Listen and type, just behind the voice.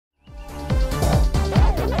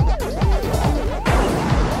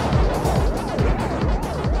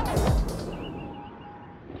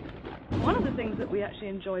actually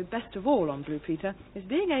enjoy best of all on Blue Peter is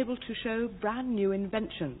being able to show brand new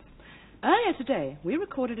inventions. Earlier today, we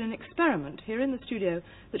recorded an experiment here in the studio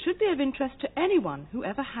that should be of interest to anyone who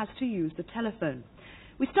ever has to use the telephone.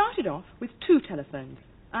 We started off with 2 telephones,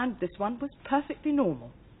 and this one was perfectly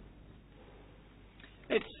normal.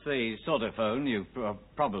 It's the sort of phone you've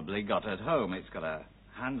probably got at home. It's got a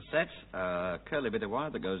handset, a curly bit of wire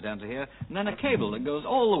that goes down to here, and then a cable that goes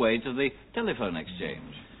all the way to the telephone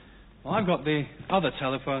exchange. Well, I've got the other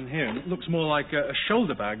telephone here, and it looks more like a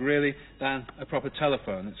shoulder bag, really, than a proper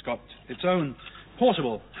telephone. It's got its own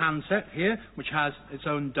portable handset here, which has its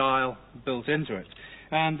own dial built into it.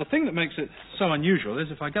 And the thing that makes it so unusual is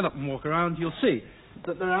if I get up and walk around, you'll see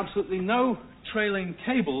that there are absolutely no trailing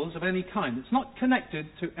cables of any kind. It's not connected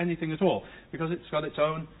to anything at all, because it's got its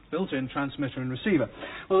own built-in transmitter and receiver.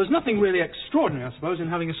 Well, there's nothing really extraordinary, I suppose, in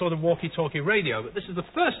having a sort of walkie-talkie radio, but this is the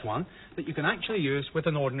first one that you can actually use with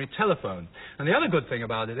an ordinary telephone. And the other good thing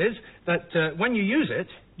about it is that when you use it,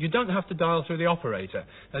 you don't have to dial through the operator,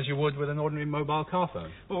 as you would with an ordinary mobile car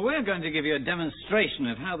phone. Well, we're going to give you a demonstration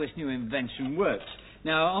of how this new invention works.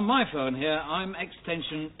 Now, on my phone here, I'm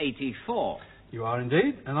extension 84. You are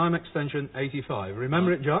indeed, and I'm extension 85.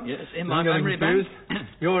 Remember it, John? Yes, in my memory bank.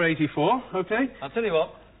 You're 84, okay? I'll tell you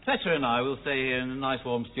what, Fletcher and I will stay here in a nice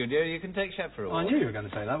warm studio. You can take Shep for a while. I knew you were going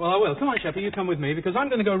to say that. Well, I will. Come on, Sheppy, you come with me, because I'm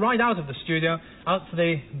going to go right out of the studio, out to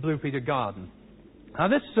the Blue Peter garden. Now,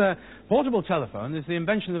 this portable telephone is the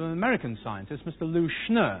invention of an American scientist, Mr. Lou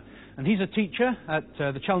Schnurr, and he's a teacher at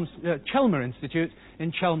the Chelmer Institute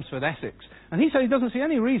in Chelmsford, Essex. And he said he doesn't see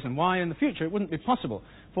any reason why in the future it wouldn't be possible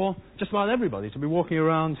for just about everybody to be walking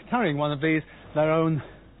around carrying one of these, their own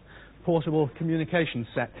portable communication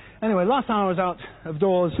set. Anyway, last time I was out of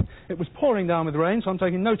doors, it was pouring down with rain, so I'm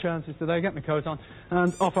taking no chances today. Get my coat on,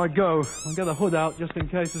 and off I go. I'll get the hood out just in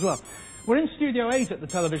case as well. We're in Studio 8 at the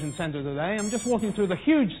Television Centre today. I'm just walking through the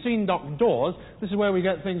huge scene dock doors. This is where we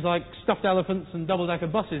get things like stuffed elephants and double-decker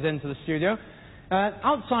buses into the studio.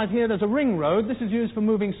 Outside here there's a ring road. This is used for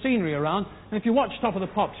moving scenery around. And if you watch Top of the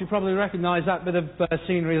Pops, you probably recognise that bit of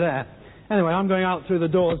scenery there. Anyway, I'm going out through the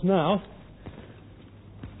doors now.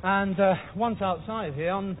 And once outside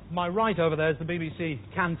here, on my right over there is the BBC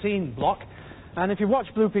canteen block. And if you watch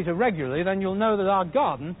Blue Peter regularly, then you'll know that our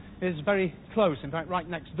garden is very close, in fact, right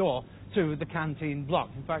next door to the canteen block.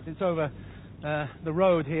 In fact, it's over the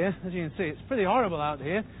road here. As you can see, it's pretty horrible out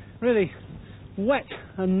here. Really wet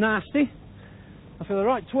and nasty. I feel the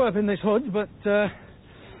right twerp in this hood, but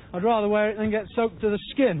I'd rather wear it than get soaked to the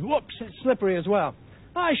skin. Whoops, it's slippery as well.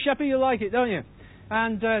 Hi, Sheppy, you like it, don't you?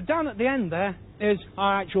 And down at the end there is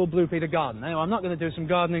our actual Blue Peter garden. Now, I'm not going to do some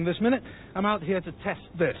gardening this minute. I'm out here to test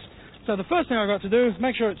this. So the first thing I've got to do is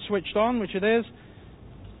make sure it's switched on, which it is.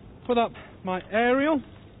 Put up my aerial.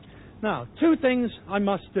 Now, 2 things I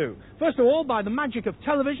must do. First of all, by the magic of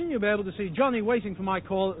television, you'll be able to see Johnny waiting for my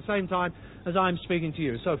call at the same time as I'm speaking to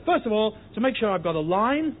you. So, first of all, to make sure I've got a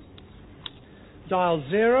line, dial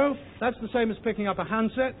 0. That's the same as picking up a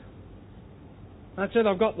handset. That's it,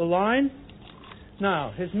 I've got the line.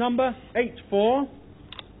 Now, his number, 84.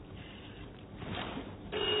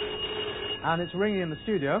 And it's ringing in the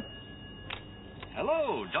studio.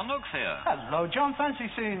 Hello, John Noakes here. Hello, John. Fancy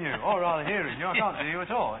seeing you. Or rather hearing you. I can't see you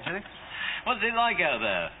at all, actually. What's it like out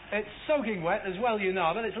there? It's soaking wet as well, you know,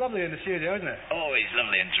 but it's lovely in the studio, isn't it? Oh, it's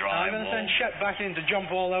lovely and dry. I'm going to send Shep back in to jump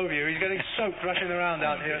all over you. He's getting soaked rushing around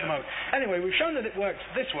out here at the moment. Anyway, we've shown that it works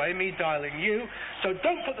this way, me dialing you. So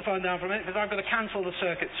don't put the phone down for a minute, because I've got to cancel the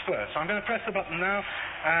circuits first. So I'm going to press the button now,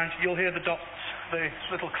 and you'll hear the dots, the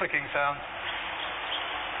little clicking sound.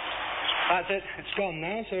 That's it. It's gone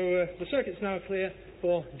now, so the circuit's now clear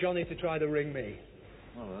for Johnny to try to ring me.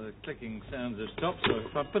 Well, the clicking sounds have stopped, so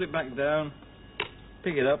if I put it back down,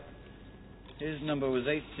 pick it up. His number was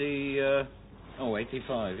 85,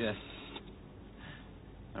 yes.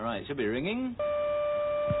 All right, should be ringing.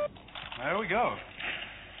 There we go.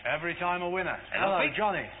 Every time a winner. Hello,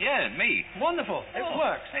 Johnny. Yeah, me. Wonderful. It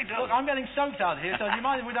works. Hey, look, I'm getting soaked out here, so do you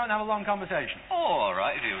mind if we don't have a long conversation? Oh, all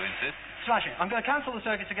right, if you insist. Smashing. I'm going to cancel the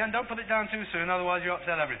circuits again. Don't put it down too soon, otherwise you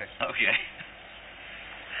upset everything. Okay.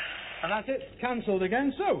 And that's it. Cancelled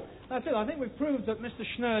again. So, that's it. I think we've proved that Mr.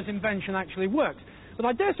 Schnurr's invention actually works. But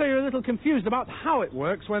I dare say you're a little confused about how it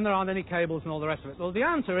works when there aren't any cables and all the rest of it. Well, the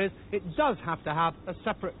answer is it does have to have a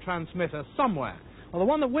separate transmitter somewhere. Well, the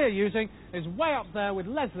one that we're using is way up there with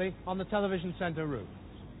Leslie on the Television Centre roof.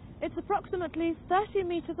 It's approximately 30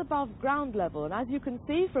 metres above ground level, and as you can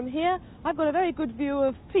see from here, I've got a very good view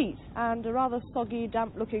of peat and a rather soggy,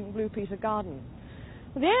 damp-looking Blue Peter garden.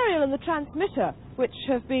 The aerial and the transmitter, which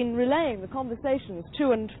have been relaying the conversations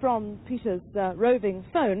to and from Peter's roving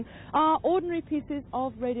phone, are ordinary pieces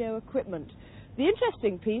of radio equipment. The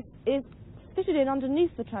interesting piece is fitted in underneath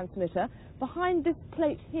the transmitter behind this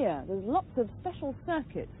plate here. There's lots of special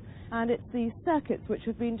circuits, and it's these circuits which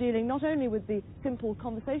have been dealing not only with the simple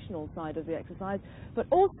conversational side of the exercise, but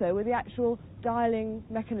also with the actual dialing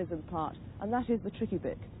mechanism part, and that is the tricky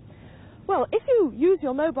bit. Well, if you use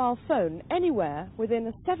your mobile phone anywhere within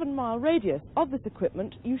a 7-mile radius of this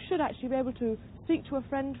equipment, you should actually be able to speak to a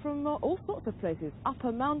friend from all sorts of places, up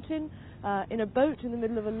a mountain, in a boat in the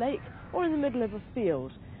middle of a lake, or in the middle of a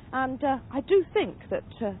field. And I do think that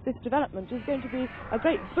this development is going to be a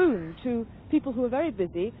great boon to people who are very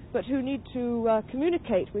busy, but who need to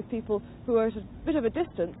communicate with people who are at a bit of a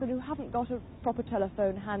distance and who haven't got a proper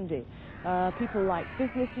telephone handy. People like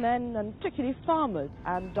businessmen and particularly farmers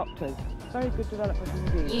and doctors. Very good development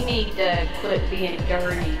indeed. You need to quit being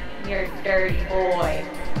dirty. You're a dirty boy.